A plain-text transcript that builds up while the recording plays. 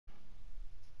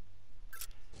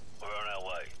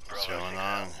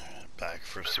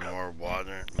for some more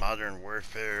Modern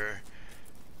Warfare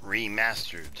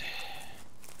Remastered.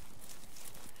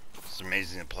 It's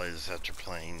amazing to play this after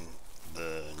playing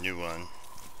the new one,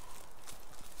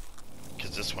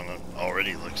 because this one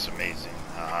already looks amazing.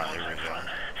 Ah, here we go.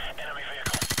 Enemy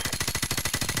vehicle.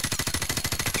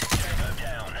 Tango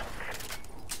down.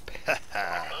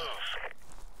 Move.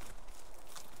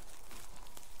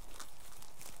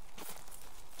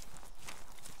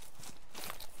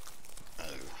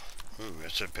 Ooh, I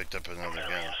should have picked up another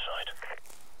gun.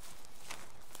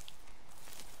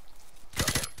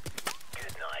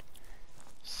 Good night.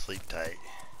 Sleep tight.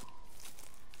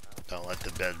 Don't let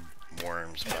the bed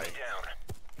worms bite. Down.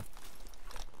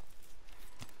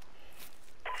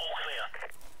 All clear.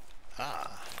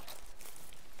 Ah.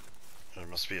 There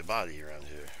must be a body around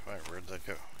here. Right, where'd that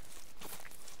go?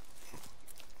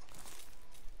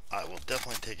 I will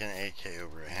definitely take an AK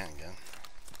over a handgun.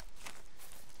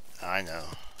 I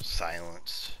know.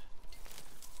 Silence.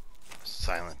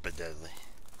 Silent but deadly.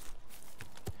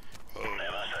 Whoa. They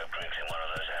must have bricks in one of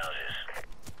those houses.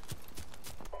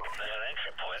 There's an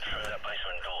entry point through that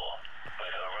basement door.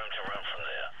 We've got room to run from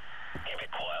there. Keep it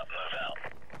quiet, move out.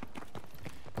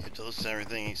 You have to listen to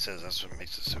everything he says. That's what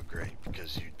makes it so great,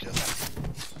 because you just...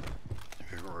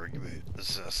 This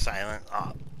is a silent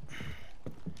op.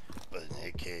 But an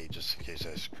AK, just in case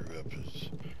I screw up, is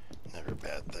never a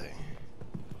bad thing.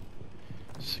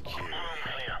 Secure. Room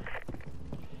clear.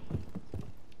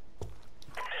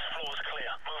 This floor's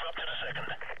clear. Move up to the second.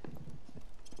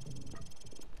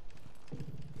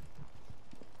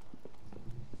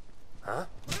 Huh?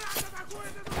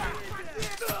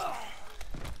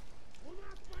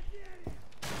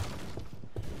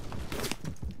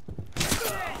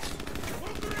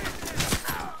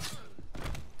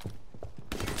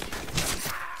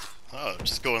 Oh,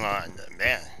 what's going on,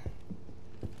 man?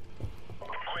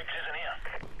 Griggs isn't here.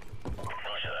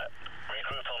 Roger that.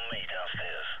 Regroup on me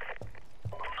downstairs.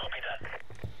 Copy that.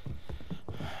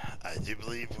 I do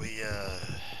believe we,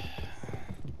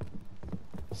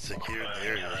 secured the Moving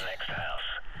area. to the next house.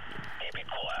 Keep it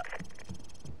quiet.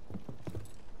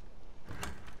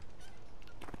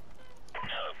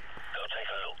 So, go take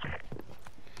a look.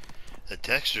 The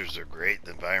textures are great,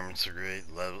 the environments are great,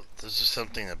 level. There's just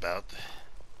something about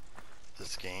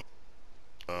this game.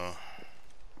 Oh.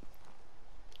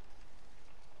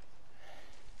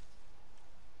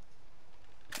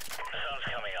 The sun's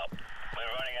coming up.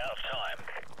 We're running out of time.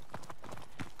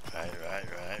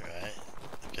 Right.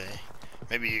 Okay.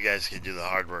 Maybe you guys could do the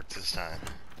hard work this time.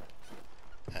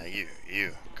 You,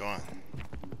 go on.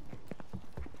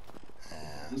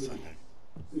 It's not gonna...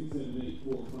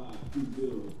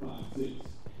 678452056.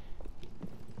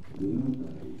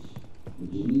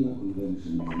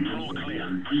 Floor clear.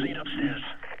 Proceed upstairs.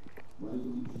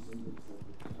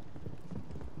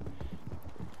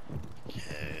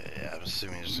 Okay, I'm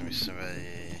assuming there's gonna be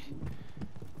somebody...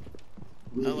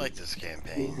 I like this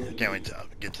campaign. I can't wait to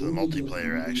get to the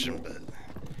multiplayer action, but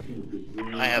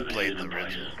I have played the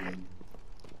original.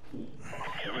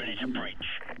 Get ready to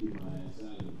breach.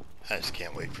 I just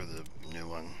can't wait for the new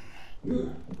one.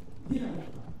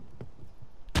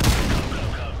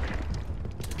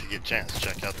 If you get a chance,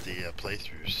 check out the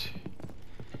playthroughs.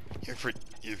 You're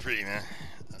free, man.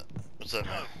 What's up,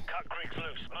 man? Cut Griggs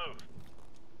loose. Move.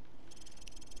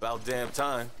 About damn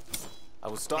time. I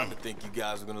was starting to think you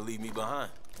guys were gonna leave me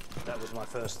behind. That was my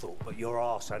first thought, but your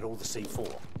ass had all the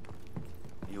C4.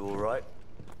 You all right?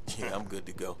 Yeah, I'm good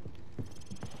to go.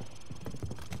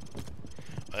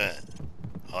 Man,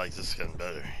 I like this gun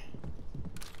better.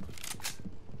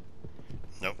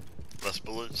 Nope. Less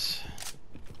bullets.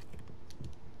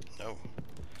 No.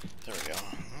 There we go.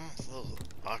 It's a little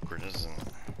awkward, isn't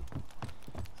it?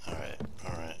 Alright.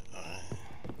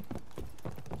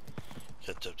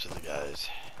 Catch up to the guys.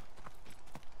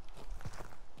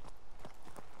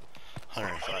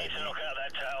 105. We need to knock out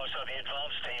that tower so the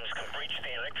advanced teams can breach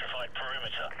the electrified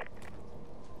perimeter.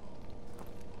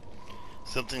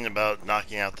 Something about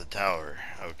knocking out the tower.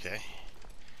 Okay.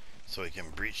 So we can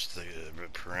breach the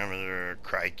perimeter.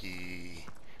 Crikey.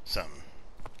 Something.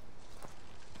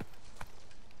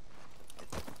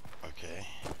 Okay.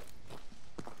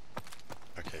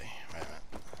 Wait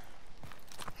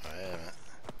a minute.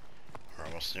 We're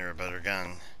almost near a better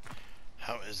gun.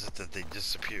 How is it that they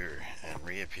disappear and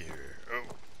reappear? Oh,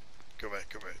 go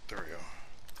back. There we go.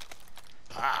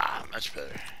 Ah, much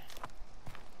better.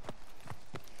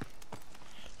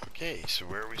 Okay, so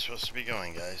where are we supposed to be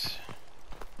going, guys?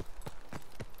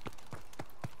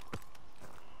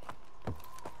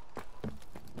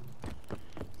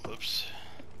 Whoops.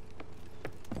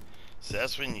 So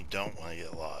that's when you don't want to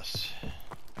get lost.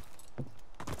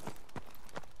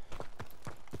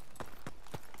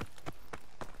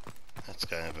 That's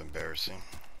kind of embarrassing.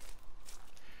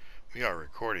 We are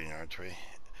recording, aren't we?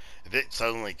 If it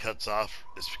suddenly cuts off,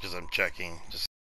 it's because I'm checking just